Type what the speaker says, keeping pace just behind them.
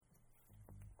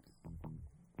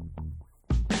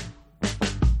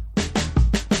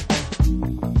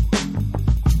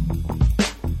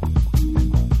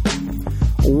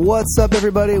What's up,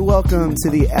 everybody? Welcome to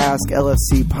the Ask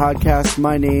LFC podcast.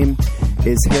 My name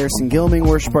is Harrison Gilming,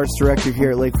 Worship Arts Director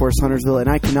here at Lake Forest Huntersville, and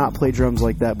I cannot play drums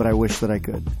like that, but I wish that I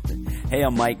could. Hey,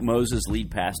 I'm Mike Moses,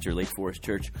 lead pastor, Lake Forest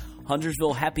Church,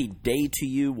 Huntersville. Happy day to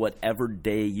you, whatever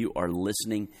day you are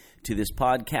listening to this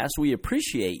podcast. We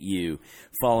appreciate you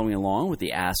following along with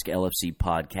the Ask LFC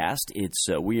podcast.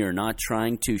 We are not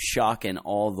trying to shock and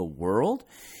awe the world.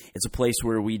 It's a place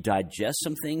where we digest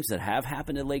some things that have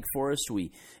happened at Lake Forest.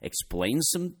 We explain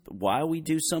why we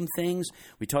do some things.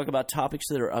 We talk about topics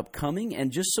that are upcoming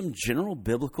and just some general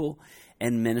biblical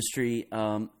and ministry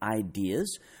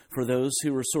ideas for those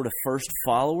who are sort of first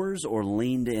followers or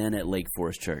leaned in at Lake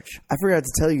Forest Church. I forgot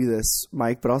to tell you this,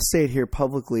 Mike, but I'll say it here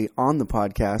publicly on the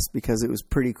podcast because it was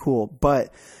pretty cool.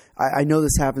 But I know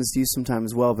this happens to you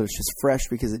sometimes as well, but it's just fresh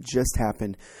because it just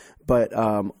happened. But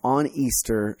on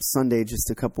Easter Sunday, just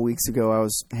a couple weeks ago, I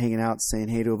was hanging out saying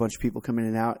hey to a bunch of people coming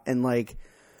in and out. And like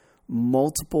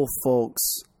multiple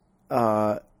folks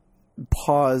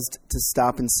paused to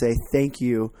stop and say thank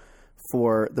you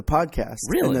for the podcast.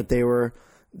 Really? And that they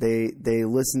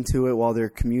listen to it while they're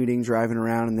commuting, driving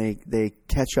around, and they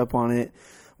catch up on it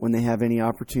when they have any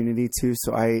opportunity to.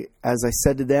 So as I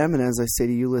said to them, and as I say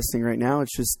to you listening right now,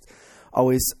 it's just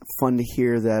always fun to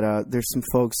hear that there's some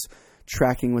folks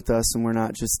tracking with us, and we're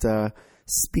not just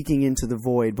speaking into the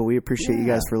void, but we appreciate you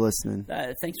guys for listening.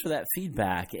 Thanks for that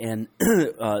feedback. And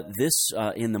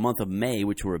in the month of May,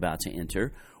 which we're about to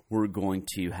enter, we're going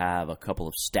to have a couple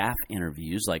of staff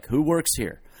interviews, like who works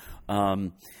here.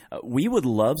 We would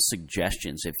love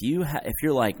suggestions. If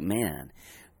you're like, man,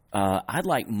 I'd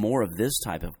like more of this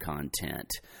type of content,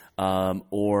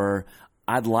 or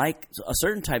I'd like a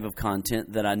certain type of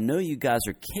content that I know you guys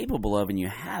are capable of and you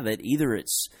have it. Either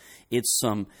it's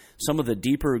some of the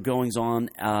deeper goings on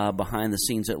behind the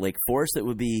scenes at Lake Forest that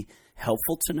would be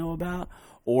helpful to know about,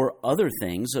 or other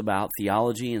things about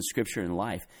theology and scripture and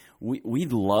life.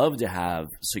 We'd love to have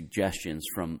suggestions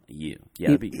from you. Yeah,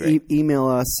 that'd be great. Email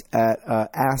us at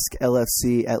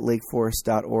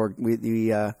asklfc@lakeforest.org.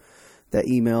 That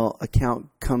email account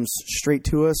comes straight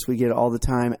to us. We get it all the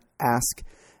time.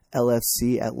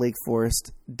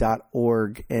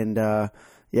 asklfc@lakeforest.org. And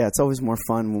it's always more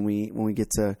fun when we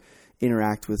get to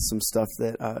interact with some stuff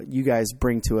that you guys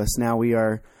bring to us. Now we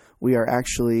are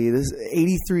actually, this is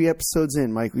 83 episodes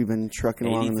in, Mike. We've been trucking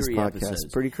along in this podcast. Episodes.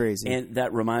 Pretty crazy. And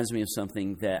that reminds me of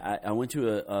something that I went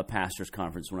to a pastor's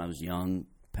conference when I was young,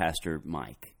 Pastor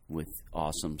Mike, with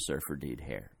awesome surfer dude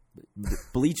hair.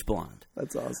 Bleach blonde.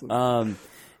 That's awesome.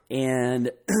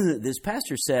 And this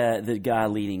pastor said, the guy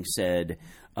leading said,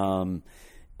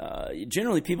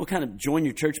 generally people kind of join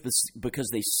your church because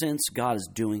they sense God is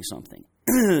doing something.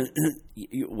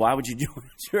 Why would you join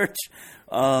a church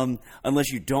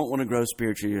unless you don't want to grow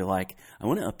spiritually? You're like, I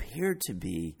want to appear to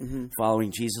be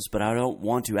following Jesus, but I don't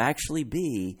want to actually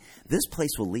be. This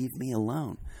place will leave me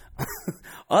alone.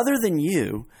 Other than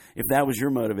you, if that was your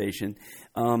motivation,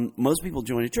 most people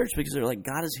join a church because they're like,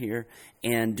 God is here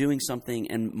and doing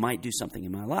something and might do something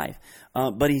in my life.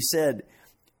 But he said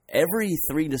every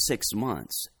 3 to 6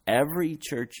 months, every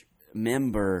church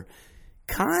member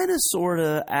kind of sort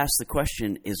of asks the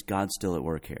question, is God still at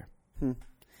work here?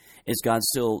 Is God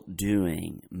still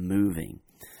moving?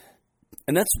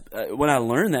 And that's when I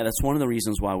learned that's one of the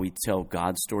reasons why we tell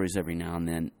God stories every now and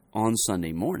then on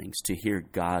Sunday mornings, to hear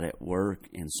God at work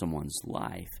in someone's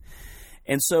life.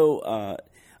 And so,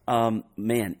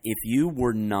 man, if you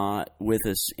were not with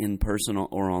us in person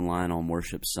or online on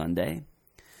Worship Sunday,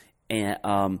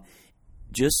 and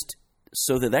just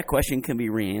so that question can be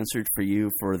re-answered for you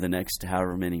for the next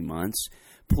however many months,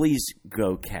 please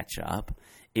go catch up.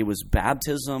 It was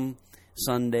Baptism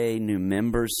Sunday, New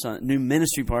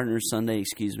Ministry Partners Sunday,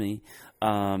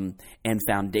 and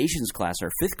Foundations class, our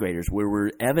fifth graders, where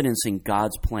we're evidencing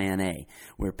God's Plan A,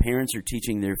 where parents are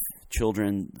teaching their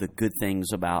children the good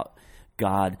things about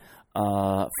God,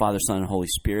 Father, Son, and Holy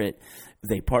Spirit.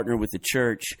 They partner with the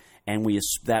church, and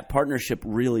that partnership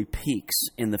really peaks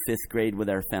in the fifth grade with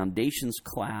our Foundations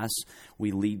class.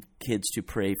 We lead kids to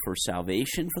pray for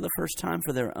salvation for the first time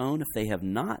for their own. If they have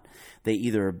not, they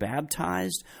either are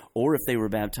baptized, or if they were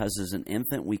baptized as an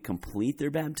infant, we complete their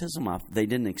baptism.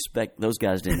 Those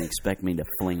guys didn't expect me to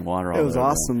fling water all over them. It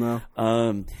was awesome, though.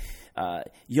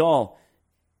 Y'all,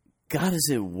 God is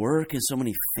at work in so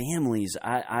many families.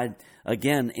 I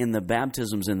again, in the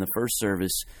baptisms in the first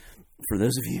service, for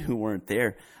those of you who weren't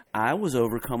there, I was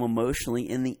overcome emotionally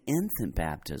in the infant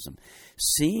baptism,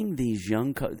 seeing these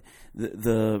young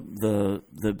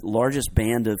the largest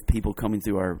band of people coming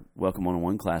through our Welcome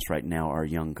 101 class right now are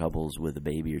young couples with a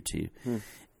baby or two.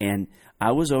 And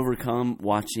I was overcome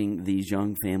watching these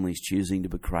young families choosing to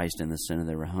put Christ in the center of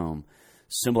their home,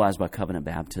 symbolized by covenant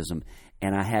baptism.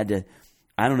 And I had to,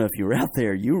 I don't know if you were out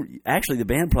there. Actually, the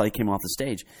band probably came off the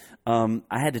stage.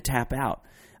 I had to tap out.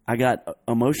 I got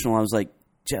emotional. I was like,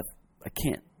 Jeff, I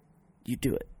can't. You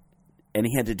do it. And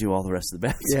he had to do all the rest of the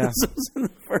baptisms in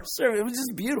the first service. It was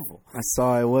just beautiful. I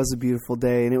saw it was a beautiful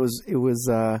day, and it was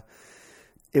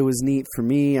neat for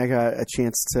me. I got a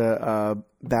chance to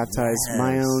baptize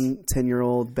my own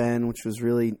 10-year-old Ben, which was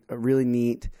really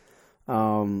neat. It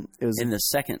was in the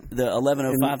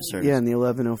 11:05 service. Yeah, in the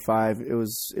 11:05. It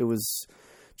was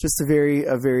just a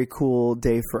very cool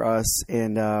day for us.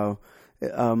 And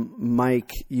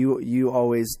Mike, you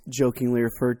always jokingly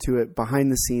refer to it behind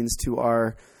the scenes to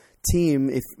our team.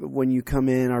 If when you come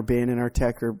in, our band and our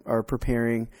tech are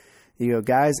preparing, you go,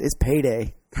 guys, it's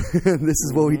payday. This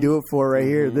is what we do it for right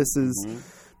here. This is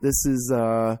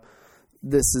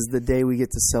the day we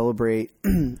get to celebrate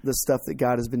the stuff that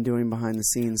God has been doing behind the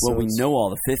scenes. Well, we know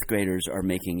all the fifth graders are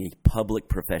making a public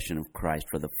profession of Christ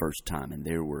for the first time, and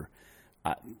there were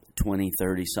 20,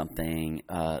 30 something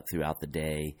throughout the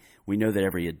day. We know that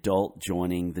every adult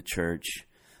joining the church,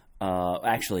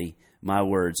 actually, my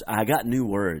words, I got new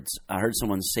words. I heard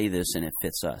someone say this, and it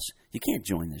fits us. You can't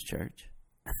join this church.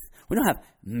 We don't have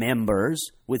members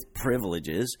with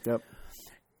privileges. Yep.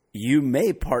 You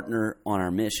may partner on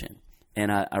our mission.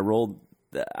 And I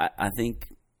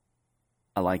think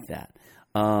I like that.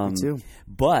 Me too.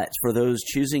 But for those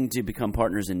choosing to become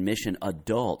partners in mission,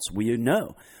 adults, we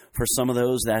know for some of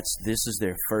those, this is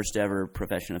their first ever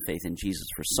profession of faith in Jesus.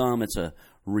 For some, it's a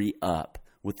re-up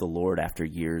with the Lord after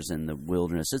years in the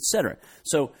wilderness, etc.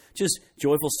 So just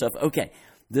joyful stuff. Okay,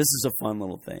 this is a fun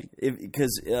little thing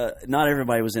because not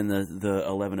everybody was in the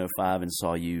 11:05 and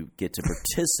saw you get to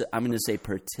participate. I'm going to say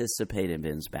participate in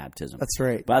Ben's baptism. That's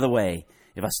right. By the way,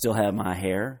 if I still have my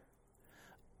hair,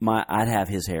 I'd have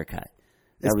his haircut.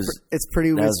 It's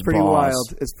pretty wild.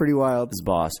 It's pretty wild. His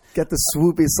boss got the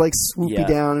swoop. It's like swoopy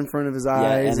down in front of his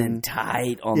eyes, and then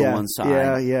tight on the one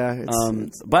side. Yeah.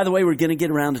 By the way, we're going to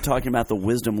get around to talking about the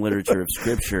wisdom literature of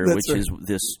Scripture, which is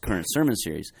this current sermon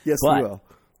series. Yes, we will.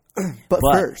 But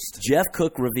first, Jeff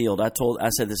Cook revealed. I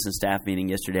said this in staff meeting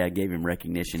yesterday. I gave him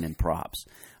recognition and props.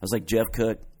 I was like, Jeff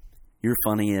Cook, you're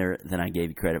funnier than I gave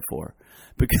you credit for,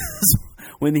 because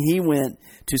when he went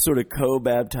to sort of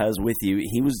co-baptize with you,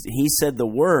 he said the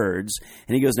words,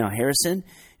 and he goes, "Now, Harrison,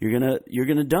 you're gonna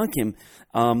dunk him.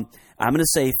 I'm gonna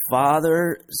say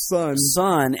Father,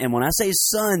 Son, and when I say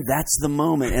Son, that's the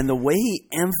moment." And the way he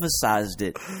emphasized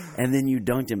it, and then you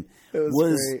dunked him.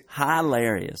 Was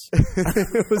hilarious.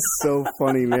 It was so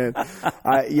funny, man.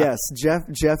 Yes,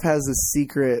 Jeff has a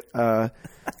secret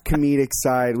comedic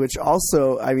side, which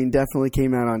also, I mean, definitely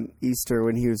came out on Easter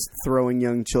when he was throwing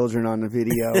young children on the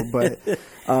video. But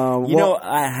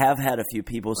I have had a few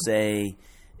people say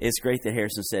it's great that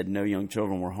Harrison said no young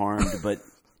children were harmed, but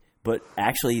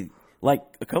actually, like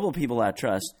a couple of people I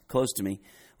trust close to me,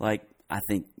 like I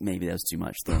think maybe that's too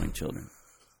much, throwing children.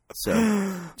 So,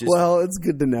 it's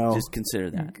good to know. Just consider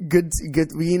that. Good.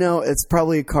 It's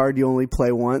probably a card you only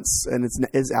play once, and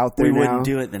it's out there now. We wouldn't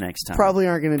do it the next time. Probably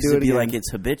aren't going to do it again. Like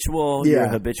it's habitual. Yeah. You're a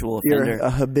habitual offender. You're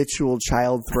a habitual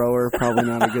child thrower. Probably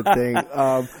not a good thing.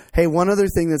 Hey, one other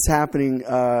thing that's happening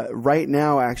right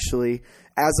now, actually,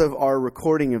 as of our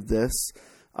recording of this,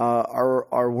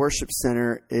 our worship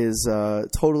center is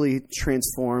totally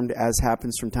transformed, as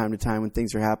happens from time to time when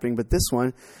things are happening. But this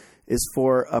one is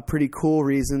for a pretty cool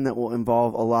reason that will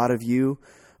involve a lot of you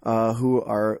who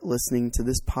are listening to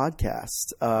this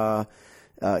podcast.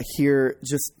 Here,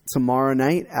 just tomorrow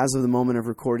night, as of the moment of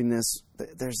recording this,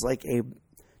 there's like a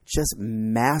just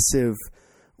massive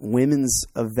women's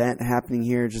event happening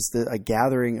here, just a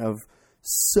gathering of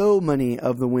so many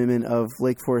of the women of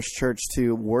Lake Forest Church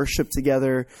to worship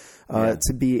together,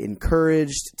 to be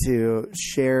encouraged, to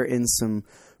share in some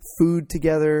food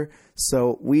together.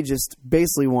 So we just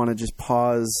basically want to just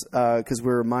pause because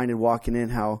we're reminded walking in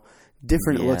how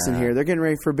different it looks in here. They're getting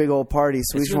ready for a big old party,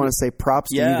 so we just want to say props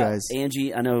to you guys.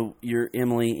 Angie, I know you're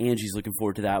Emily. Angie's looking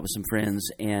forward to that with some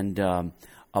friends, and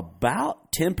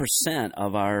about 10%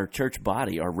 of our church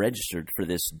body are registered for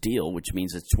this deal, which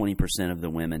means it's 20% of the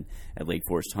women at Lake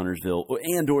Forest Huntersville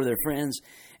and/or their friends,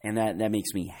 and that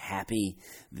makes me happy.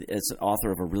 It's an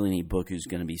author of a really neat book who's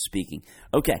going to be speaking.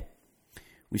 Okay.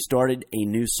 We started a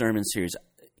new sermon series,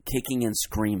 Kicking and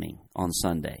Screaming, on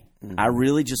Sunday. I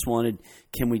really just wanted,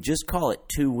 can we just call it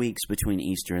 2 weeks between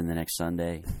Easter and the next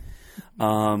Sunday?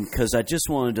 Because I just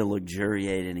wanted to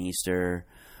luxuriate in Easter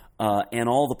and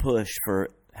all the push for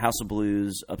House of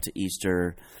Blues up to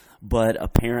Easter. But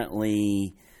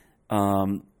apparently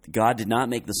God did not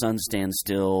make the sun stand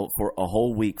still for a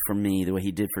whole week for me the way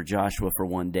he did for Joshua for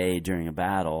one day during a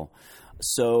battle.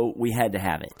 So we had to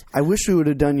have it. I wish we would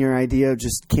have done your idea of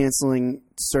just canceling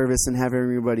service and having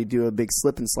everybody do a big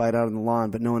slip and slide out on the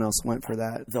lawn, but no one else went for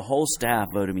that. The whole staff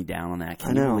voted me down on that.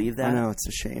 Can you believe that? I know, it's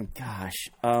a shame. Gosh.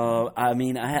 I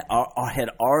mean, I had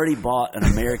already bought an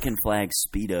American flag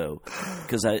Speedo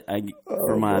because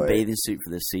for my bathing suit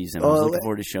for this season. I was looking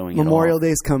forward to showing Memorial it off.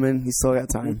 Day's coming. You still got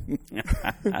time.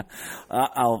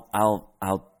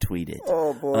 I'll tweet it.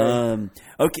 Oh, boy.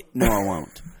 Okay. No, I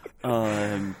won't.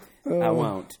 I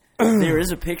won't. There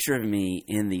is a picture of me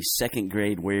in the second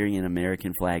grade wearing an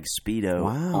American flag Speedo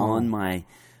on my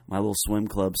little swim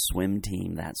club swim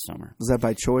team that summer. Was that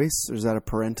by choice or is that a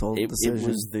parental decision? It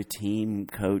was the team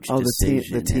coach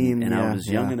decision. The team. And I was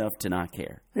young enough to not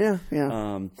care. Yeah,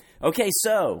 yeah. Okay,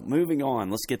 so moving on.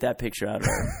 Let's get that picture out of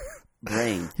our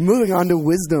brain. Moving on to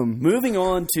wisdom.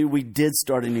 We did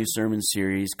start a new sermon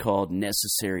series called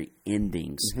Necessary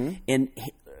Endings. Mm-hmm. And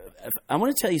I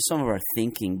want to tell you some of our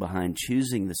thinking behind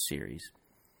choosing the series.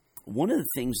 One of the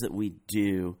things that we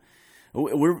do,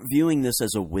 we're viewing this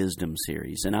as a wisdom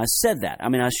series. And I said that. I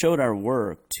mean, I showed our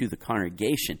work to the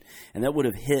congregation, and that would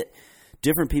have hit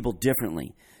different people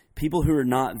differently. People who are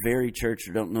not very church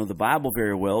or don't know the Bible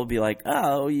very well would be like,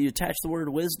 oh, you attach the word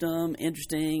wisdom,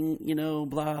 interesting,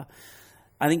 blah.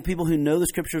 I think people who know the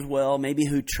scriptures well, maybe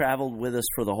who traveled with us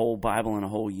for the whole Bible in a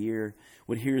whole year,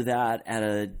 would hear that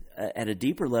at a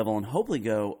deeper level and hopefully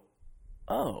go,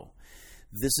 oh,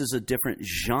 this is a different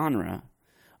genre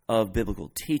of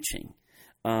biblical teaching.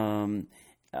 And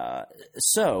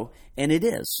it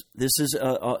is. This is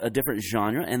a different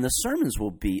genre, and the sermons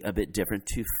will be a bit different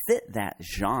to fit that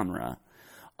genre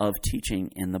of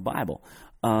teaching in the Bible.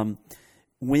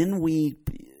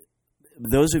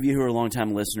 Those of you who are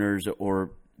longtime listeners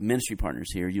or ministry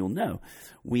partners here, you'll know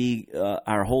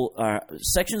our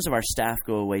sections of our staff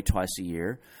go away twice a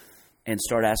year and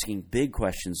start asking big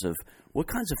questions of what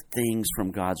kinds of things from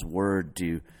God's Word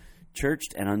do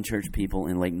churched and unchurched people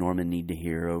in Lake Norman need to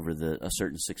hear over a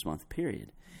certain 6-month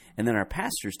period. And then our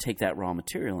pastors take that raw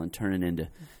material and turn it into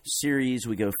series.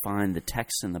 We go find the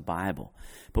texts in the Bible.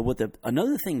 But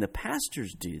another thing the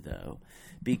pastors do, though,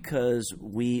 because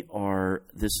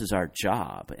this is our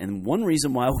job, and one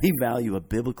reason why we value a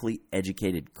biblically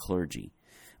educated clergy.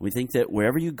 We think that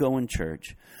wherever you go in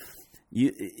church,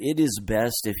 it is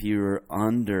best if you're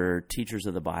under teachers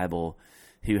of the Bible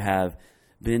who have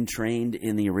been trained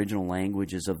in the original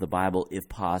languages of the Bible, if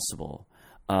possible,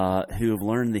 who have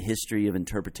learned the history of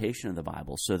interpretation of the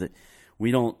Bible, so that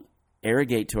we don't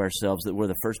arrogate to ourselves that we're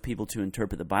the first people to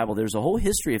interpret the Bible. There's a whole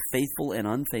history of faithful and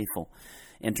unfaithful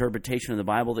interpretation of the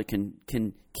Bible that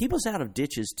can keep us out of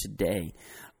ditches today,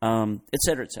 et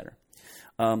cetera, et cetera.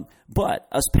 But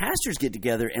us pastors get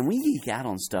together and we geek out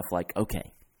on stuff like,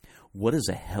 okay, what is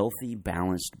a healthy,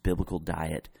 balanced biblical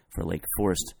diet for Lake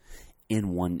Forest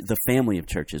in the family of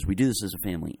churches? We do this as a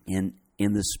family in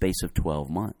the space of 12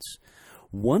 months.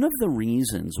 One of the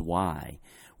reasons why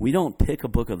we don't pick a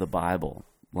book of the Bible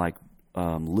like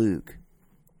Luke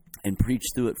and preach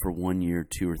through it for 1 year,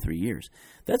 2 or 3 years.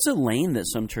 That's a lane that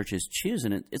some churches choose,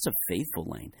 and it's a faithful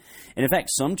lane. And in fact,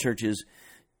 some churches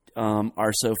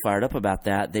are so fired up about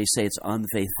that, they say it's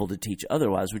unfaithful to teach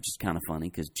otherwise, which is kind of funny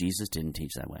because Jesus didn't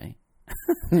teach that way.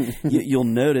 You'll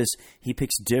notice he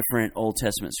picks different Old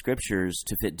Testament scriptures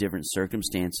to fit different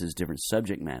circumstances, different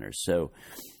subject matters. So,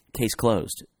 case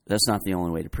closed. That's not the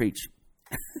only way to preach.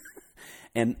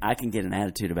 And I can get an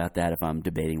attitude about that if I'm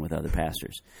debating with other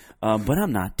pastors. But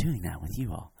I'm not doing that with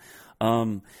you all.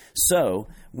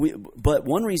 But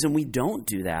one reason we don't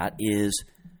do that is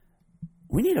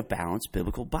we need a balanced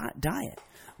biblical diet.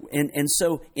 And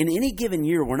so in any given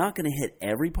year, we're not going to hit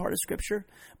every part of Scripture,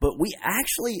 but we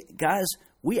actually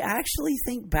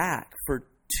think back for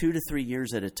 2 to 3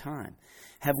 years at a time.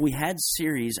 Have we had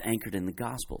series anchored in the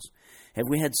Gospels? Have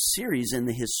we had series in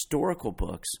the historical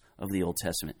books of the Old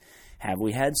Testament? Have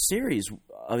we had series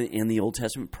in the Old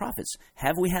Testament prophets?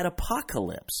 Have we had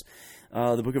Apocalypse,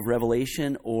 the book of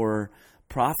Revelation, or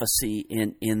prophecy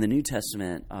in the New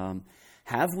Testament?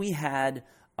 Have we had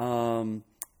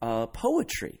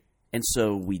poetry? And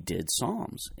so we did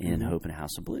Psalms in Hope and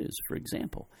House of Blues, for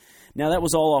example. Now, that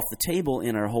was all off the table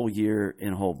in our whole year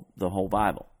in the whole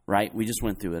Bible, right? We just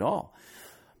went through it all.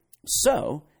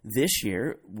 So this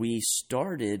year we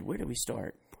started. Where did we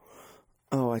start?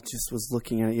 Oh, I just was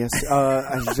looking at it yesterday.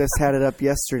 I just had it up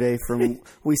yesterday.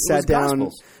 We sat down.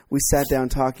 Gospels. We sat down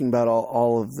talking about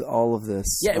all of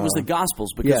this. Yeah, it was the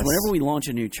Gospels, because yes. whenever we launch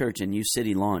a new church, a new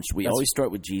city launch, we always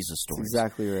start with Jesus stories.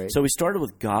 Exactly right. So we started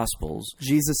with Gospels.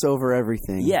 Jesus over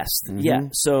everything. Yes, yeah.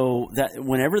 So that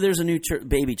whenever there's a new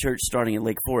baby church starting at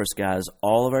Lake Forest, guys,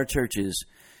 all of our churches,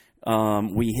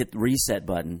 we hit the reset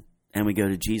button and we go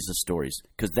to Jesus stories,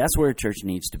 because that's where a church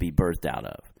needs to be birthed out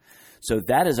of. So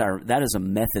that is a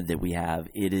method that we have.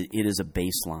 It is a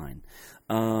baseline.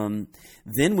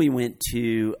 Then we went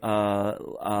to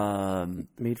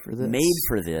Made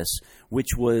for This, which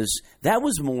was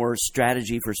more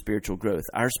strategy for spiritual growth.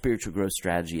 Our spiritual growth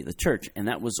strategy at the church, and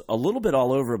that was a little bit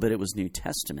all over, but it was New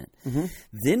Testament.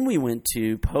 Then we went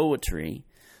to poetry,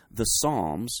 the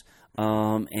Psalms,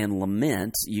 and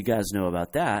lament. You guys know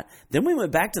about that. Then we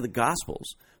went back to the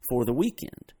Gospels for the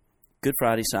weekend: Good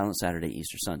Friday, Silent Saturday,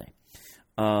 Easter Sunday.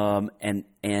 And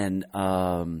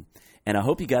I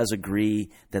hope you guys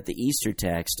agree that the Easter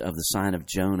text of the sign of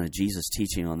Jonah, Jesus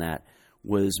teaching on that,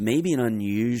 was maybe an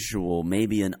unusual,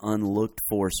 maybe an unlooked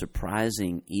for,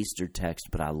 surprising Easter text,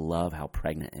 but I love how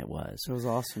pregnant it was. It was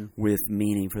awesome. With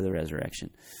meaning for the resurrection.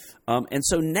 And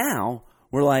so now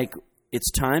we're like,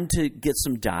 it's time to get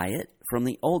some diet from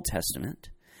the Old Testament,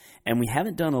 and we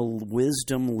haven't done a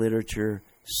wisdom literature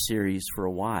series for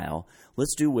a while.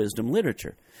 Let's do wisdom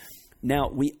literature.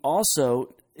 Now, we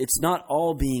also, it's not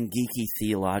all being geeky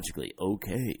theologically.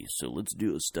 Okay, so let's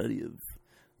do a study of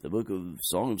the book of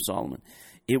Song of Solomon.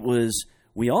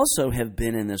 We also have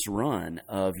been in this run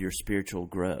of your spiritual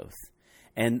growth.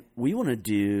 And we want to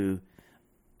do,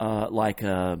 like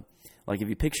if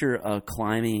you picture a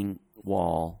climbing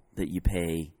wall that you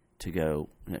pay to go,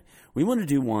 we want to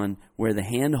do one where the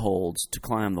handholds to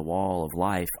climb the wall of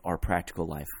life are practical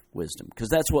life wisdom, because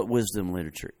that's what wisdom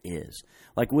literature is,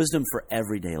 like wisdom for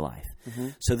everyday life.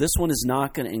 So this one is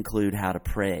not going to include how to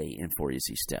pray in 4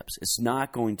 easy steps. It's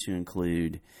not going to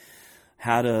include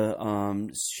how to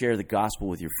share the gospel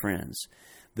with your friends.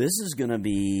 This is going to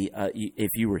be, if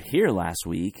you were here last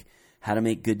week, how to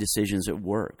make good decisions at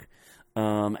work,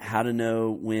 how to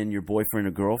know when your boyfriend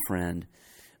or girlfriend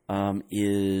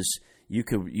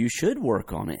you should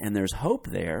work on it and there's hope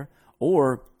there,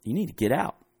 or you need to get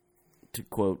out, to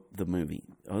quote the movie.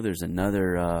 Oh, there's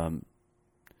another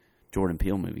Jordan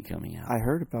Peele movie coming out. I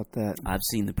heard about that. I've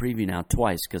seen the preview now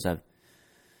twice, because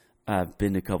I've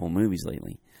been to a couple movies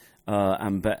lately.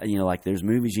 Like there's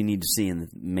movies you need to see in the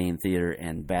main theater,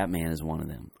 and Batman is one of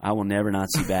them. I will never not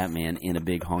see Batman in a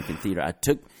big honking theater.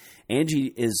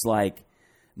 Angie is like,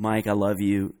 Mike, I love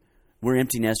you. We're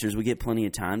empty nesters. We get plenty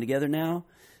of time together now.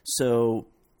 So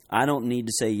I don't need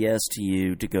to say yes to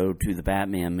you to go to the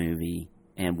Batman movie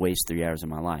and waste 3 hours of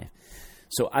my life.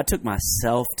 So I took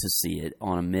myself to see it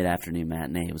on a mid-afternoon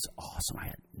matinee. It was awesome. I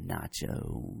had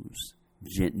nachos,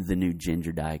 the new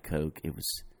ginger Diet Coke.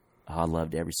 I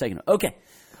loved every second. Okay.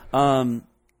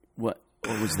 What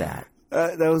was that?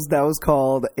 That was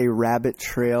called a rabbit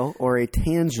trail or a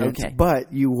tangent. Okay.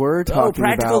 But you were talking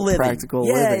practical about living. Practical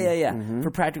living. Yeah.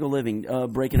 For practical living,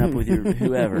 breaking up with your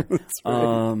whoever.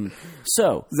 Right.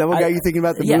 So is that what got you thinking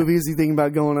about the movies? You thinking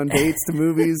about going on dates to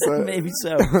movies? Maybe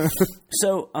so.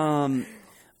 So,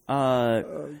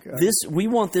 we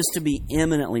want this to be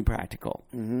eminently practical,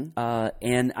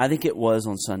 and I think it was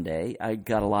on Sunday. I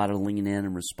got a lot of lean in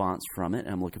and response from it,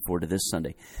 and I'm looking forward to this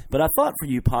Sunday. But I thought, for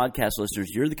you podcast listeners,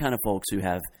 you're the kind of folks who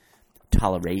have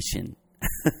toleration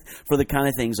for the kind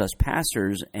of things us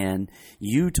pastors and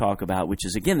you talk about, which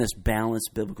is, again, this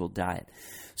balanced biblical diet.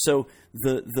 So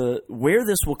the where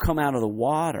this will come out of the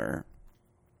water.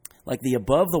 Like the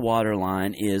above the water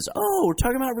line is, we're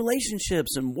talking about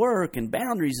relationships and work and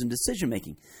boundaries and decision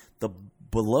making. The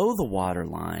below the water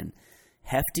line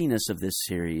heftiness of this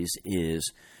series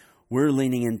is we're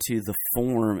leaning into the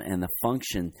form and the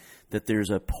function, that there's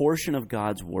a portion of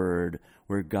God's word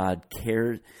where God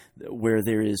cares, where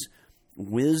there is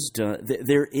wisdom,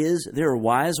 there are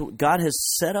wise. God has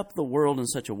set up the world in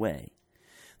such a way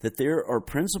that there are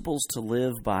principles to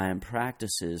live by and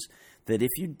practices that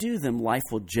if you do them, life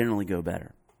will generally go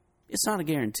better. It's not a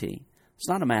guarantee. It's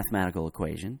not a mathematical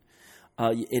equation.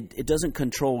 It doesn't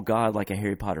control God like a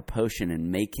Harry Potter potion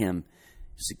and make you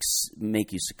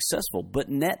successful. But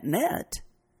net,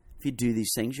 if you do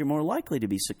these things, you're more likely to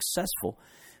be successful.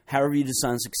 However you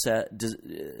define success,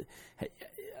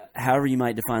 however you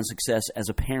might define success as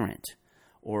a parent,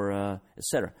 or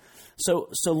etc.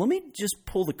 So let me just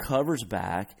pull the covers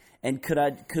back. And could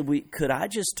I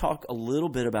just talk a little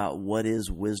bit about what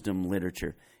is wisdom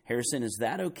literature? Harrison, is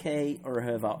that okay, or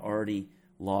have I already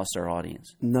lost our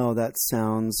audience? No, that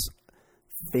sounds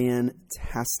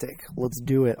fantastic. Let's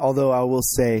do it. Although I will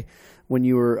say, when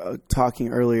you were talking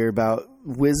earlier about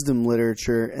wisdom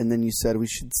literature, and then you said we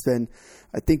should spend,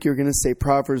 I think you were going to say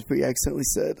Proverbs, but you accidentally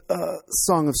said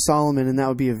Song of Solomon, and that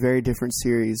would be a very different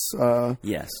series.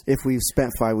 Yes. If we've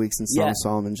spent 5 weeks in Song of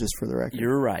Solomon, just for the record.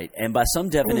 You're right. And by some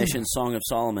definitions, Song of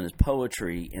Solomon is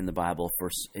poetry in the Bible.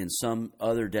 In some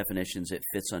other definitions, it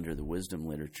fits under the wisdom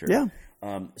literature. Yeah.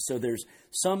 So there's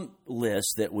some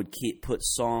lists that would put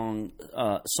Song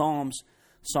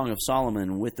of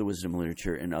Solomon with the wisdom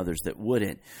literature, and others that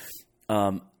wouldn't.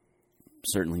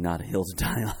 Certainly not a hill to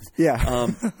die on. Yeah.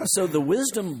 So the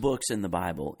wisdom books in the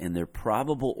Bible, in their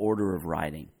probable order of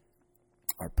writing,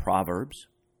 are Proverbs,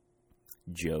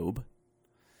 Job,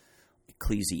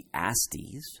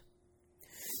 Ecclesiastes,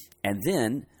 and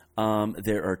then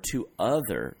there are two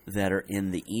other that are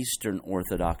in the Eastern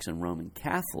Orthodox and Roman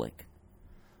Catholic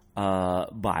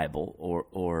Bible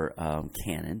or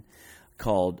canon,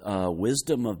 called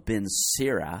Wisdom of Ben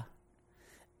Sira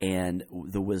and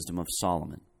the Wisdom of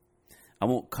Solomon. I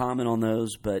won't comment on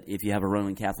those, but if you have a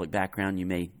Roman Catholic background, you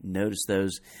may notice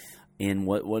those in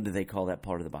what do they call that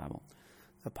part of the Bible?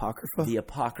 Apocrypha? The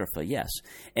Apocrypha, yes.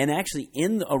 And actually,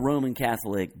 in a Roman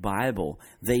Catholic Bible,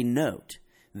 they note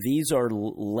these are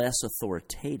less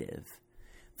authoritative.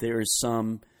 There is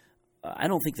some, I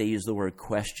don't think they use the word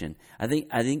question. I think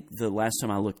the last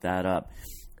time I looked that up,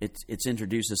 it's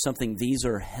introduced as something, these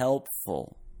are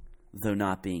helpful, though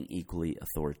not being equally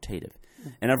authoritative.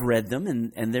 And I've read them,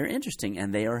 and they're interesting,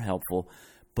 and they are helpful,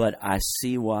 but I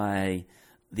see why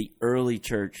the early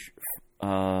church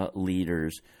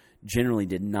leaders generally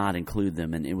did not include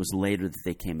them, and it was later that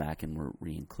they came back and were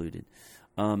re-included.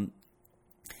 I'm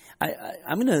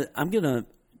gonna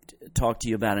talk to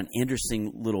you about an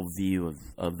interesting little view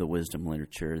of the wisdom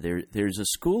literature. There's a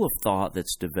school of thought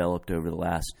that's developed over the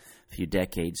last few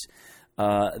decades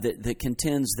that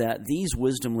contends that these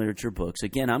wisdom literature books,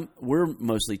 again, we're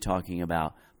mostly talking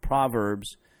about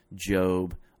Proverbs,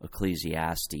 Job,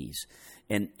 Ecclesiastes,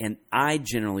 and I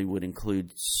generally would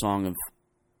include Song of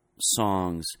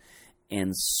Songs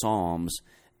and Psalms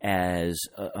as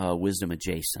wisdom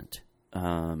adjacent,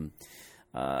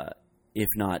 if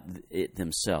not it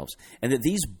themselves, and that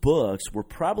these books were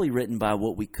probably written by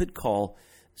what we could call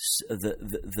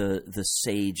the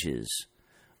sages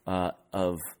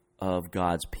of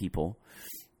God's people.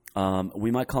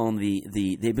 We might call them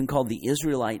they've been called the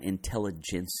Israelite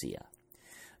intelligentsia.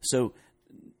 So,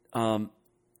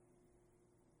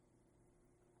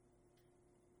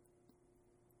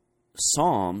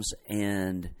 Psalms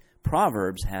and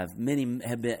Proverbs have been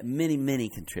many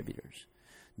contributors.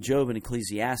 Job and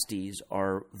Ecclesiastes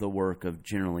are the work of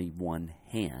generally one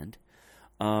hand.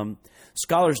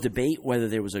 Scholars debate whether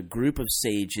there was a group of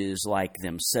sages like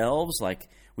themselves, like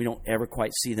we don't ever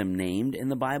quite see them named in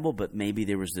the Bible, but maybe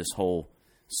there was this whole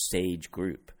sage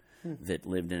group that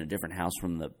lived in a different house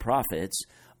from the prophets,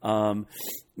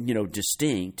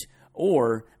 distinct.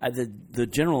 Or the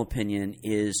general opinion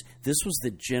is this was the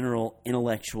general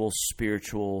intellectual,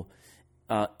 spiritual,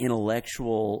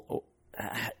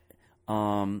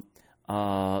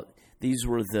 these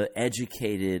were the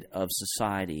educated of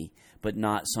society, but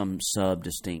not some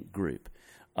sub-distinct group.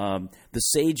 The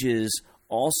sages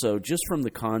also, just from the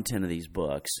content of these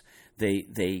books,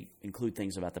 they include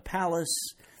things about the palace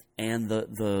and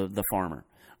the farmer.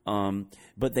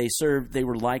 But they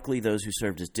were likely those who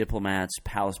served as diplomats,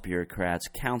 palace bureaucrats,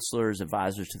 counselors,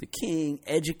 advisors to the king,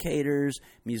 educators,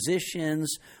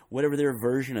 musicians, whatever their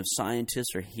version of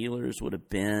scientists or healers would have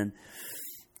been.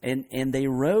 And they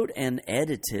wrote and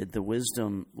edited the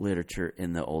wisdom literature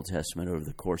in the Old Testament over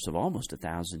the course of almost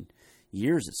 1,000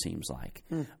 years, it seems like.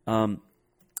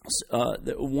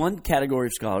 One category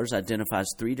of scholars identifies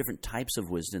three different types of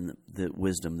wisdom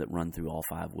that run through all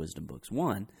five wisdom books.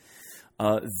 One,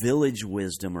 village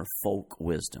wisdom or folk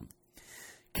wisdom,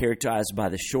 characterized by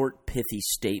the short, pithy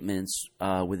statements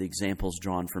with examples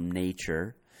drawn from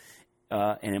nature,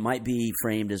 and it might be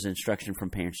framed as instruction from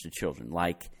parents to children,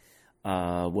 like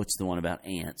what's the one about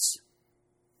ants,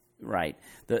 right?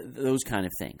 Those kind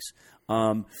of things.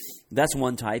 That's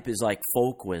one type, is like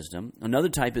folk wisdom. Another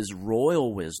type is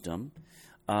royal wisdom,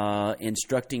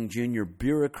 instructing junior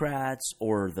bureaucrats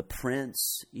or the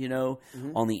prince,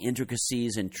 on the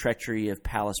intricacies and treachery of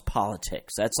palace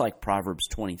politics. That's like Proverbs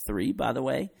 23, by the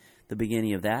way, the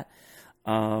beginning of that.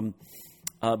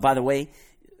 By the way,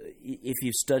 if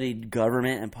you've studied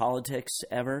government and politics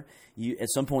ever, at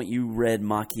some point you read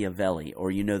Machiavelli,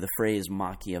 or the phrase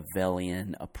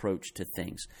Machiavellian approach to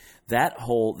things. That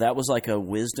was like a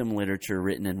wisdom literature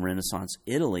written in Renaissance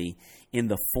Italy in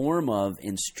the form of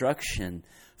instruction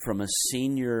from a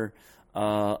senior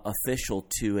official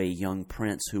to a young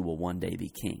prince who will one day be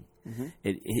king.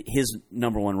 His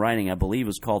number one writing, I believe,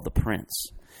 was called The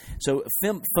Prince. So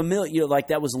familiar, like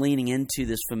that was leaning into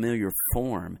this familiar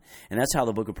form, and that's how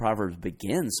the book of Proverbs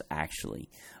begins, actually.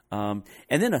 And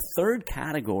then a third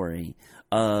category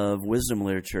of wisdom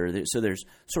literature. So there's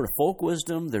sort of folk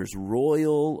wisdom, there's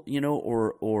royal,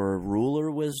 or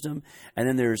ruler wisdom, and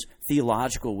then there's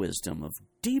theological wisdom of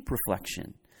deep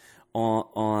reflection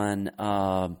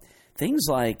on things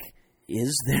like,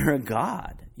 is there a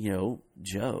God?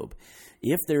 Job.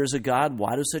 If there is a God,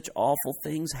 why do such awful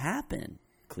things happen?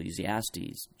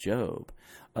 Ecclesiastes, Job.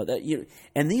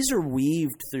 And these are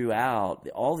weaved throughout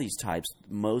all these types,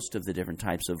 most of the different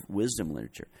types of wisdom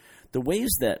literature. The way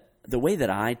that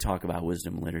I talk about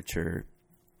wisdom literature,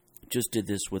 just did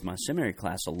this with my seminary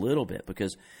class a little bit,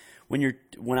 because when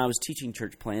I was teaching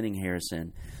church planting,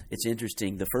 Harrison, it's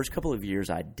interesting. The first couple of years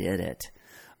I did it,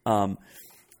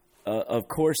 of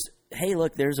course, hey,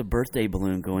 look, there's a birthday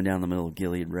balloon going down the middle of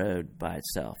Gilead Road by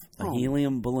itself. A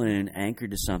helium balloon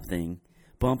anchored to something,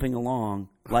 bumping along,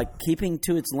 like keeping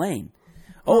to its lane.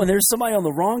 Oh, and there's somebody on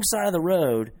the wrong side of the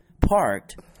road,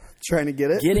 parked, trying to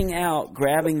get it, getting out,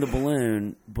 grabbing the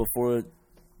balloon before.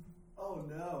 Oh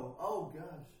no! Oh gosh.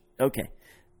 Okay,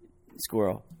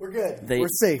 squirrel. We're good. We're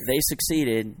safe. They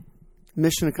succeeded.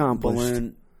 Mission accomplished.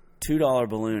 Balloon, $2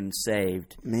 balloon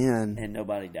saved. Man, and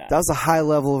nobody died. That was a high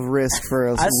level of risk for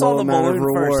a I saw low the amount balloon of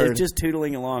reward. first. It's just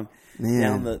tootling along. Man.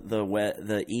 Down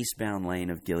the eastbound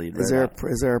lane of Gilead Road.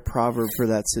 Is there a proverb for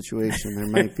that situation? There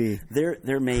might be.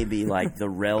 There may be, like, the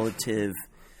relative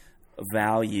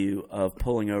value of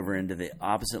pulling over into the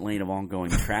opposite lane of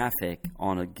ongoing traffic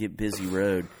on a busy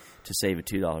road to save a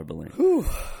 $2 balloon.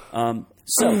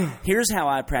 So here's how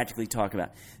I practically talk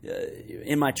about it.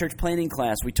 In my church planting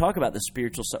class, we talk about the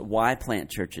spiritual side, why plant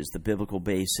churches, the biblical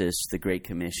basis, the Great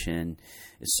Commission,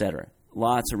 etc.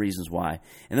 Lots of reasons why.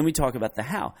 And then we talk about the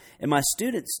how. And my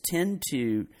students tend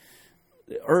to,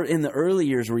 in the early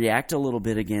years, react a little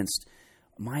bit against,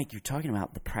 Mike, you're talking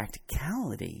about the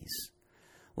practicalities.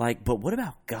 Like, but what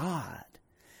about God?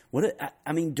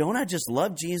 Don't I just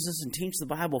love Jesus and teach the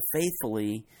Bible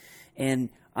faithfully? And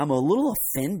I'm a little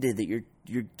offended that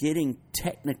you're getting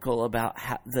technical about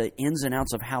the ins and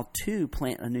outs of how to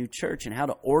plant a new church and how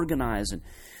to organize and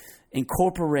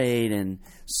incorporate and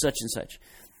such and such.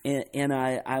 And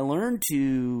I learned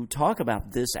to talk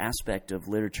about this aspect of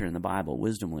literature in the Bible,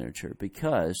 wisdom literature,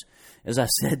 because, as I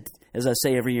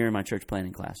say every year in my church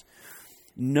planting class,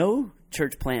 no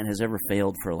church plant has ever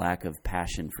failed for lack of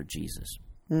passion for Jesus.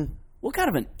 What kind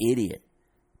of an idiot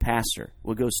pastor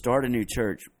would go start a new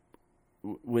church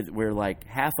where like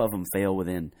half of them fail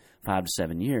within 5 to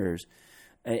 7 years,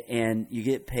 and you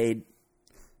get paid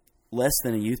less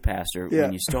than a youth pastor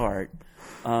when you start?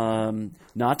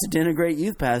 Not to denigrate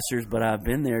youth pastors, but I've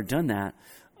been there, done that.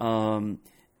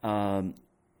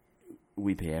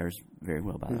 We pay ours very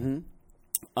well, by the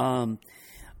way.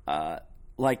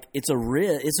 Like it's a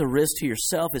risk to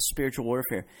yourself. It's spiritual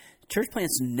warfare. Church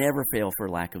plants never fail for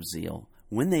lack of zeal.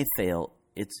 When they fail,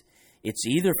 it's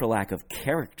either for lack of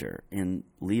character in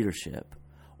leadership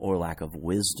or lack of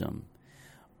wisdom,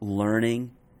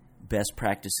 learning best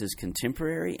practices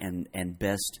contemporary and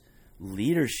best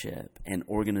leadership and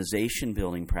organization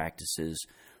building practices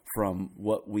from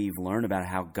what we've learned about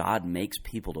how God makes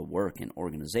people to work in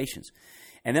organizations.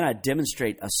 And then I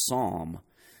demonstrate a psalm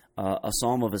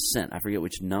of ascent, I forget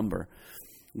which number,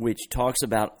 which talks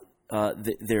about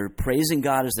they're praising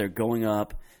God as they're going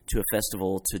up to a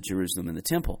festival to Jerusalem in the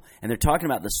temple. And they're talking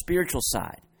about the spiritual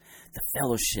side, the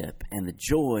fellowship and the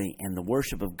joy and the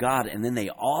worship of God. And then they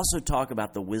also talk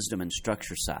about the wisdom and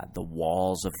structure side, the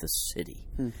walls of the city,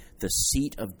 the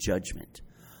seat of judgment,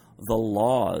 the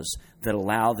laws that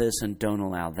allow this and don't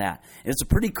allow that. And it's a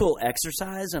pretty cool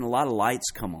exercise, and a lot of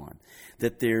lights come on,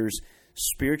 that there's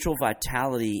spiritual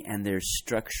vitality and there's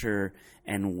structure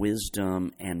and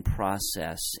wisdom and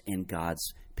process in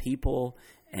God's people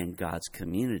and God's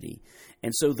community.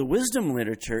 And so the wisdom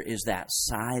literature is that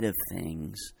side of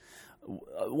things,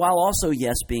 while also,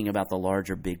 yes, being about the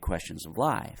larger big questions of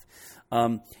life.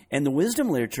 And the wisdom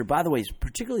literature, by the way,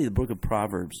 particularly the book of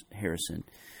Proverbs, Harrison,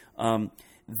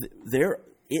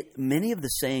 many of the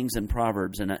sayings in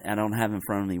Proverbs, and I don't have in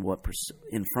front of me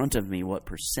what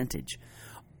percentage,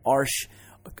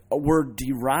 were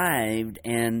derived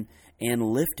and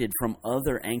lifted from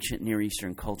other ancient Near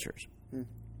Eastern cultures.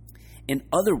 In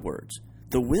other words,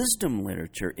 the wisdom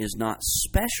literature is not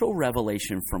special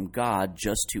revelation from God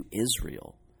just to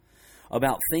Israel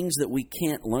about things that we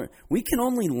can't learn. We can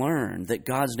only learn that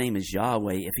God's name is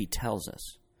Yahweh if He tells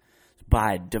us,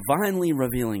 by divinely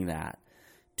revealing that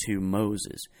to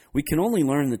Moses. We can only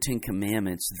learn the Ten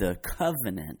Commandments, the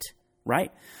covenant,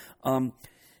 right?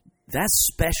 That's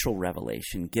special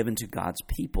revelation given to God's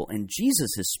people, and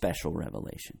Jesus is special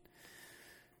revelation.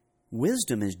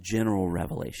 Wisdom is general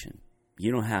revelation.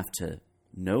 You don't have to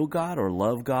know God or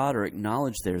love God or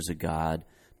acknowledge there's a God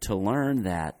to learn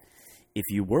that if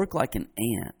you work like an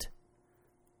ant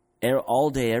all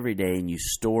day, every day, and you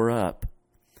store up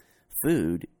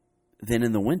food, then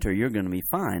in the winter you're going to be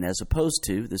fine, as opposed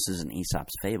to, this is an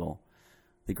Aesop's fable,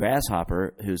 the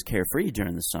grasshopper who's carefree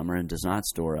during the summer and does not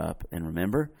store up, and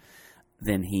remember,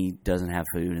 then he doesn't have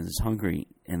food and is hungry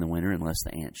in the winter unless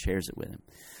the ant shares it with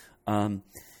him.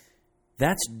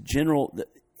 That's general.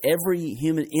 Every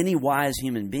human, any wise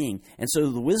human being, and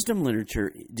so the wisdom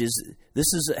literature this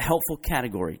is a helpful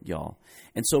category, y'all.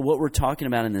 And so what we're talking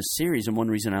about in this series, and one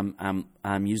reason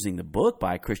I'm using the book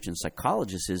by a Christian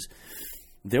psychologist, is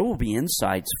there will be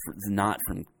insights not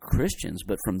from Christians,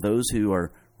 but from those who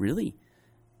are really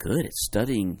good at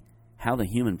studying how the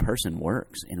human person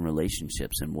works in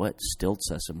relationships and what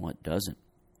stilts us and what doesn't.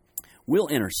 We'll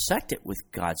intersect it with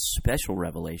God's special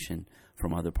revelation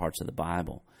from other parts of the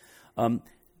Bible.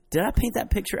 Did I paint that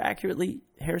picture accurately,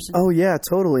 Harrison? Oh yeah,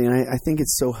 totally. And I think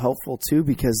it's so helpful too,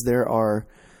 because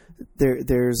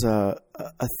there's a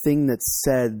thing that's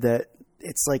said that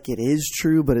it's like it is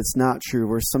true, but it's not true.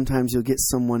 Where sometimes you'll get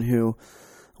someone who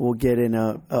will get in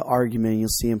a argument, and you'll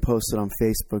see him post it on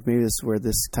Facebook. Maybe this is where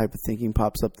this type of thinking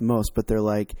pops up the most. But they're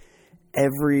like,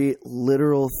 every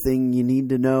literal thing you need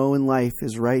to know in life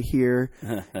is right here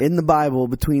in the Bible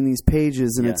between these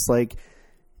pages, and it's like,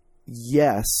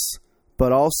 yes.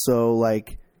 But also,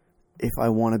 like, if I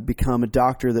want to become a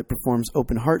doctor that performs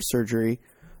open heart surgery,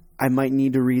 I might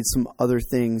need to read some other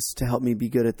things to help me be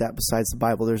good at that besides the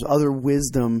Bible. There's other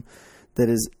wisdom that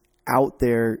is out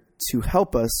there to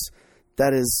help us.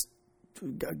 That is,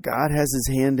 God has his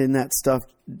hand in that stuff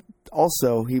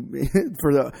also. He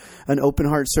for an open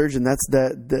heart surgeon, that's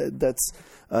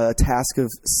a task of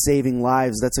saving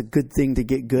lives. That's a good thing to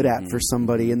get good at for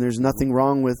somebody, and there's nothing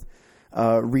wrong with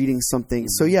reading something.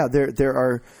 So yeah, there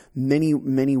are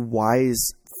many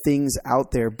wise things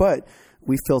out there, but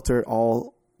we filter it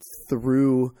all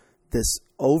through this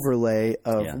overlay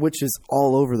of which is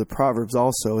all over the Proverbs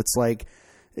also. It's like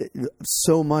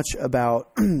so much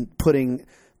about putting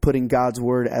God's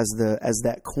word as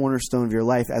that cornerstone of your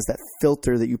life, as that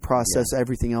filter that you process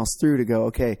everything else through to go,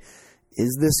 okay,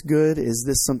 is this good? Is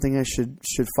this something I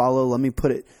should follow? Let me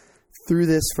put it through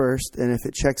this first, and if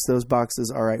it checks those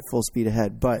boxes, all right, full speed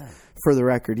ahead. But for the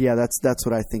record, that's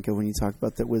what I think of when you talk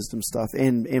about that wisdom stuff,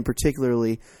 and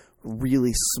particularly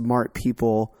really smart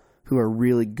people who are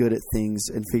really good at things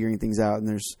and figuring things out.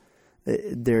 And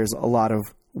there's a lot of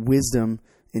wisdom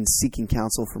in seeking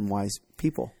counsel from wise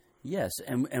people. Yes,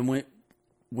 and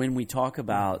when we talk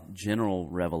about general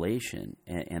revelation,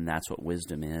 and that's what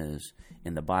wisdom is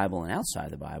in the Bible and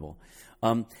outside the Bible,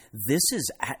 this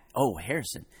is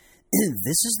Harrison.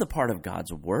 This is the part of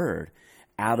God's word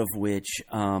out of which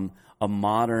the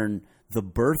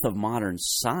birth of modern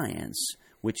science,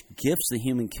 which gifts the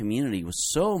human community with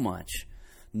so much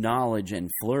knowledge and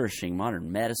flourishing,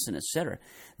 modern medicine, etc.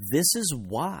 This is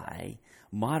why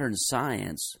modern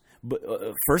science,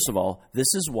 first of all,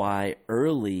 this is why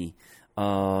early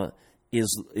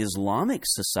Islamic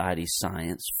society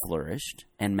science flourished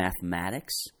and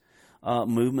mathematics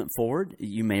movement forward.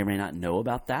 You may or may not know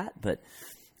about that, but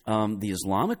the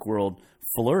Islamic world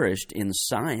flourished in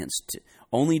science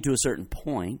only to a certain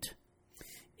point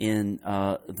in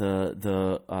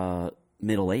the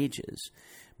Middle Ages.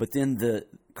 But then the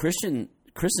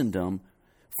Christendom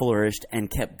flourished and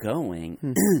kept going,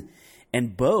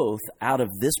 and both out of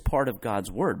this part of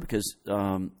God's word, because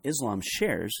Islam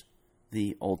shares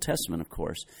the Old Testament, of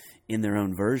course, in their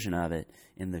own version of it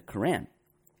in the Quran.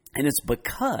 And it's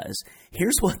because,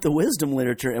 here's what the wisdom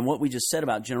literature and what we just said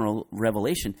about general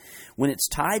revelation, when it's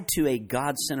tied to a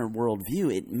God-centered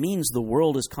worldview, it means the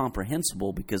world is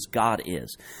comprehensible because God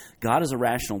is. God is a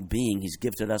rational being. He's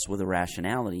gifted us with a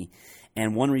rationality.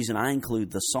 And one reason I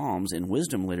include the Psalms in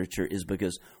wisdom literature is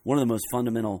because one of the most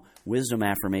fundamental wisdom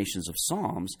affirmations of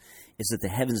Psalms is that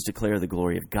the heavens declare the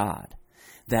glory of God.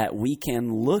 That we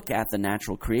can look at the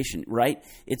natural creation, right?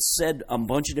 It's said a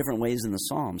bunch of different ways in the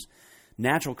Psalms.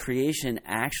 Natural creation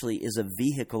actually is a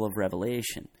vehicle of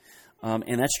revelation.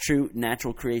 And that's true,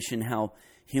 natural creation, how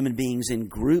human beings in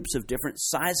groups of different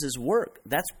sizes work.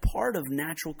 That's part of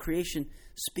natural creation,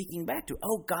 speaking back to,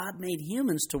 God made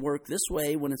humans to work this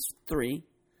way when it's 3,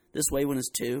 this way when it's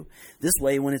 2, this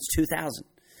way when it's 2,000.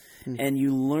 And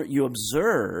you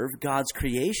observe God's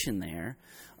creation there,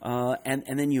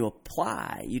 and then you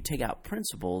take out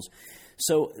principles.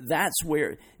 So that's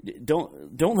where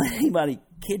don't let anybody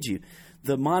kid you.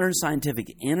 The modern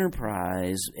scientific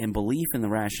enterprise and belief in the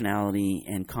rationality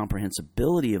and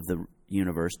comprehensibility of the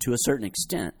universe, to a certain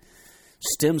extent,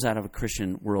 stems out of a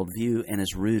Christian worldview and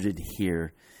is rooted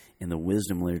here in the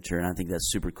wisdom literature, and I think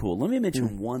that's super cool. Let me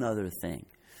mention one other thing.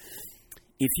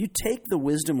 If you take the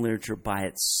wisdom literature by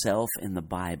itself in the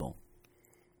Bible,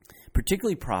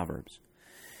 particularly Proverbs,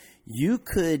 you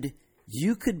could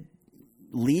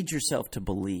lead yourself to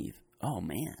believe, oh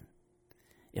man,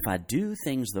 if I do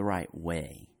things the right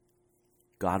way,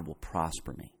 God will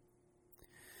prosper me.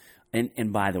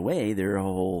 And by the way, there are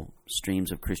whole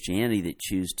streams of Christianity that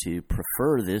choose to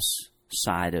prefer this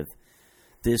side of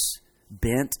this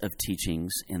bent of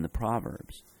teachings in the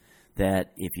Proverbs,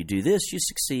 that if you do this, you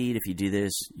succeed. If you do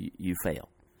this, you fail.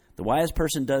 The wise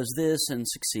person does this and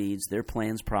succeeds. Their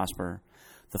plans prosper.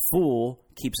 The fool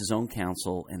keeps his own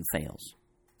counsel and fails.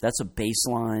 That's a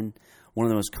baseline, one of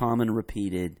the most common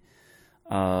repeated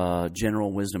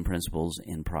general wisdom principles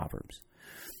in Proverbs.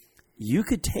 You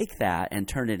could take that and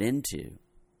turn it into,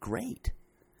 great.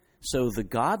 So the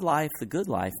God life, the good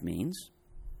life means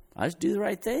I just do the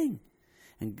right thing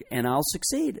and I'll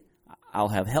succeed. I'll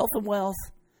have health and wealth.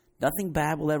 Nothing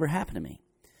bad will ever happen to me.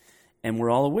 And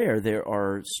we're all aware there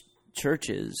are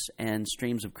churches and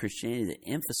streams of Christianity that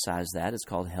emphasize that. It's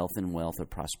called health and wealth or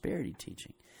prosperity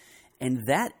teaching. And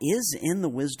that is in the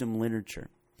wisdom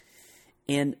literature.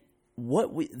 And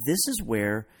this is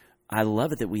where I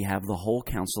love it that we have the whole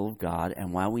counsel of God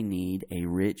and why we need a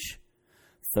rich,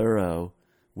 thorough,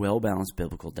 well-balanced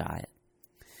biblical diet.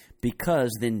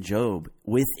 Because then Job,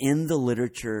 within the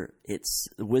literature,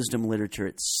 the wisdom literature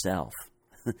itself,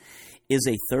 is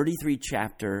a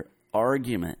 33-chapter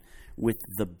argument with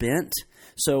the bent.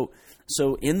 So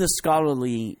in the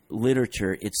scholarly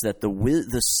literature, it's that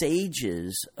the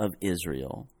sages of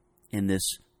Israel, in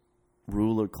this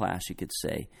ruler class, you could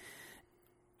say,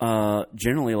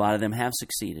 generally a lot of them have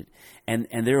succeeded. And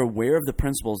they're aware of the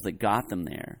principles that got them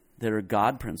there, that are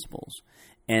God principles.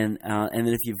 And that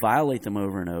if you violate them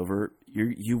over and over,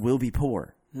 you will be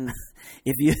poor.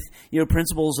 If you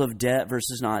principles of debt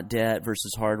versus not debt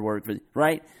versus hard work,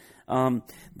 right?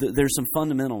 There's some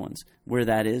fundamental ones where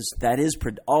that is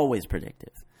always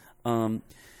predictive. And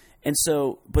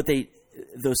so, but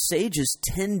those sages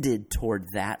tended toward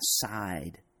that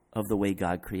side of the way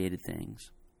God created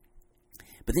things.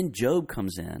 But then Job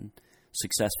comes in,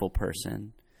 successful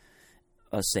person,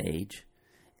 a sage,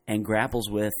 and grapples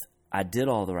with, I did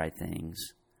all the right things,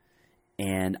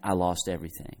 and I lost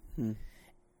everything.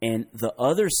 And the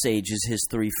other sages, his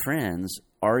three friends,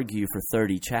 argue for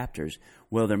 30 chapters.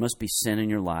 Well, there must be sin in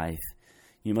your life.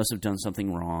 You must have done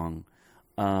something wrong,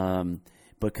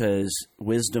 because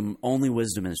only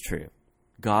wisdom is true.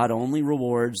 God only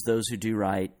rewards those who do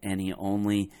right, and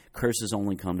curses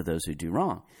only come to those who do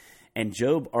wrong. And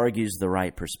Job argues the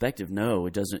right perspective. No,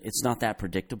 it doesn't. It's not that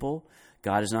predictable.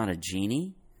 God is not a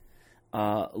genie.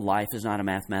 Life is not a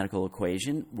mathematical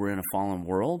equation. We're in a fallen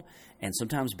world, and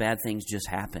sometimes bad things just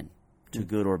happen to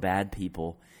good or bad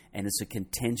people, and it's a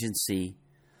contingency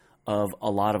of a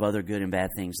lot of other good and bad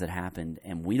things that happened,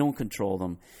 and we don't control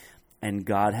them, and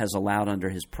God has allowed under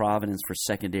his providence for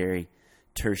secondary,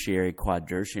 tertiary,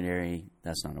 quaternary,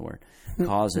 that's not a word,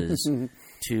 causes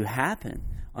to happen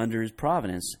under his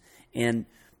providence. And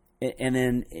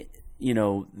then,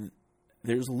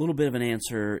 there's a little bit of an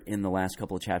answer in the last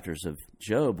couple of chapters of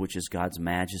Job, which is God's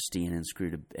majesty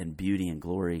and beauty and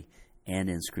glory and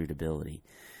inscrutability.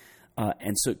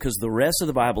 And so, because the rest of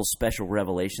the Bible's special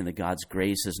revelation that God's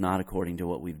grace is not according to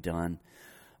what we've done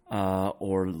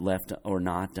or left or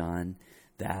not done,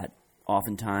 that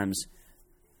oftentimes,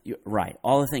 right,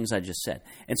 all the things I just said.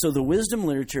 And so the wisdom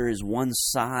literature is one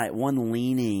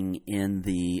leaning in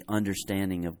the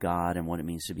understanding of God and what it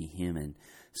means to be human.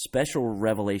 Special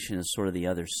revelation is sort of the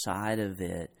other side of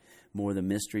it, more the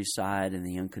mystery side and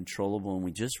the uncontrollable, and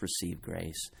we just receive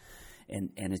grace. And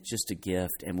it's just a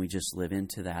gift, and we just live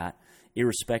into that,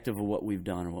 irrespective of what we've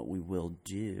done or what we will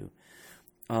do.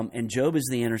 And Job is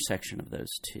the intersection of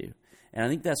those two. And I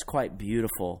think that's quite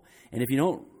beautiful. And if you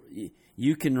don't,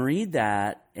 you can read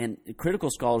that, and critical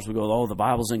scholars will go, oh, the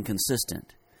Bible's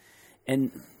inconsistent.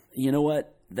 And you know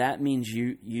what? That means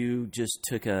you just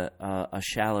took a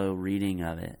shallow reading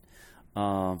of it,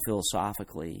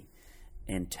 philosophically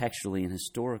and textually and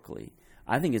historically.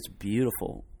 I think it's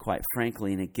beautiful, quite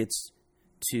frankly, and it gets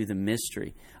to the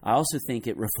mystery. I also think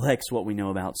it reflects what we know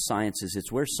about sciences.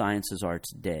 It's where sciences are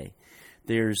today.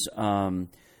 There's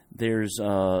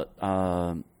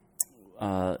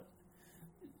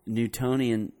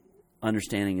Newtonian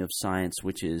understanding of science,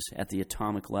 which is at the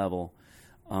atomic level,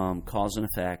 cause and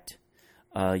effect,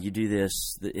 You do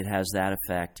this, it has that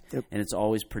effect, Yep. and it's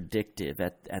always predictive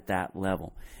at that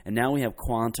level. And now we have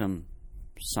quantum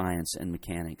science and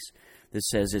mechanics that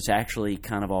says it's actually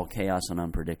kind of all chaos and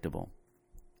unpredictable,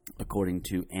 according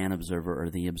to an observer or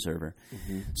the observer.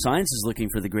 Mm-hmm. Science is looking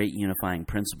for the great unifying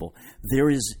principle.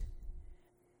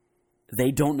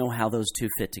 They don't know how those two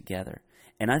fit together.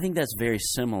 And I think that's very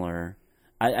similar.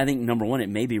 I think, number one, it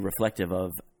may be reflective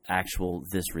of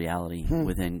this reality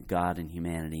within God and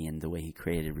humanity and the way he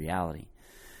created reality.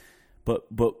 But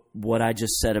what I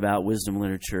just said about wisdom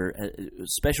literature,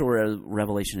 special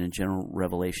revelation and general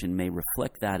revelation may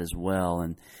reflect that as well.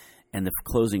 And the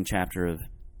closing chapter of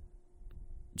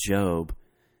Job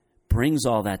brings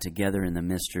all that together in the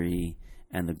mystery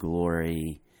and the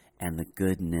glory and the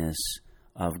goodness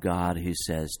of God who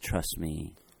says, trust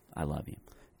me, I love you.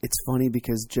 It's funny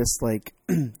because just like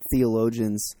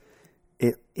theologians,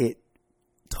 it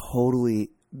totally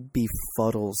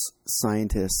befuddles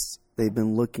scientists. They've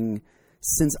been looking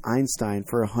since Einstein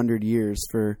for 100 years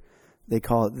they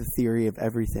call it the theory of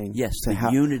everything. Yes, the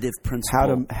unitive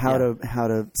principle. How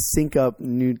to sync up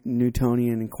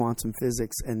Newtonian and quantum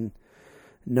physics, and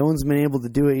no one's been able to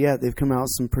do it yet. They've come out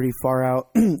with some pretty far out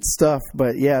stuff,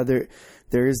 but yeah,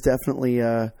 there is definitely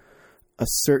a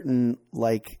certain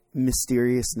like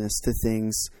mysteriousness to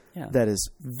things that is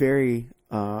very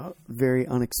very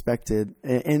unexpected,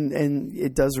 and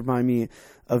it does remind me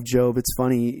of Job. It's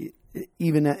funny,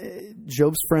 even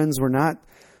Job's friends were not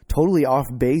totally off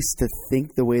base to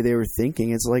think the way they were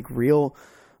thinking. It's like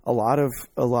a lot of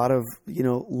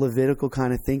Levitical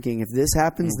kind of thinking. If this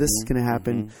happens, this is going to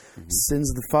happen.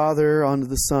 Sins of the Father onto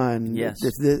the Son. Yes.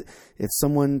 If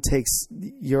someone takes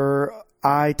your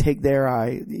eye, take their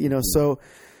eye. So.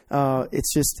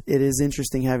 It is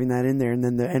interesting having that in there. And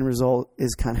then the end result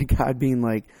is kind of God being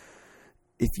like,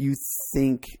 if you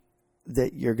think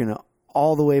that you're going to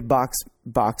all the way box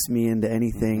me into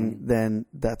anything, then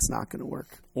that's not going to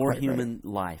work. Or human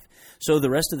life. So the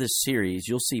rest of this series,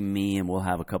 you'll see me and we'll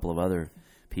have a couple of other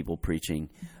people preaching.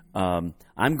 I'm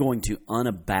going to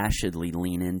unabashedly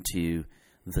lean into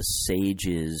the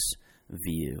sage's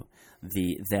view,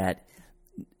 that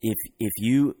if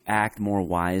you act more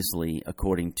wisely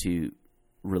according to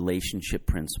relationship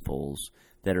principles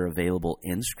that are available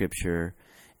in Scripture,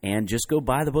 and just go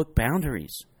by the book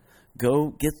Boundaries,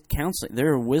 go get counseling.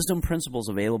 There are wisdom principles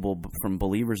available from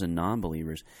believers and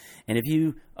non-believers, and if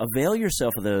you avail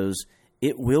yourself of those,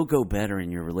 it will go better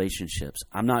in your relationships.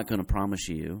 I'm not going to promise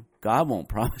you. God won't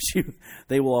promise you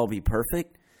they will all be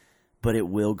perfect, but it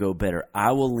will go better.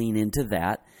 I will lean into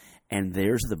that, and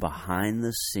there's the behind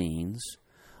the scenes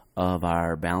of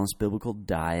our Balanced Biblical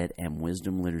Diet and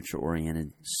Wisdom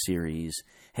Literature-oriented series.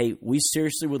 Hey, we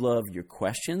seriously would love your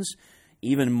questions,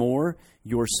 even more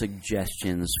your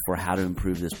suggestions for how to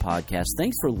improve this podcast.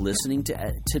 Thanks for listening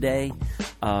to today.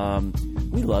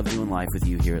 We love doing life with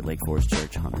you here at Lake Forest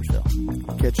Church,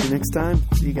 Huntersville. Catch you next time.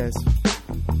 See you guys.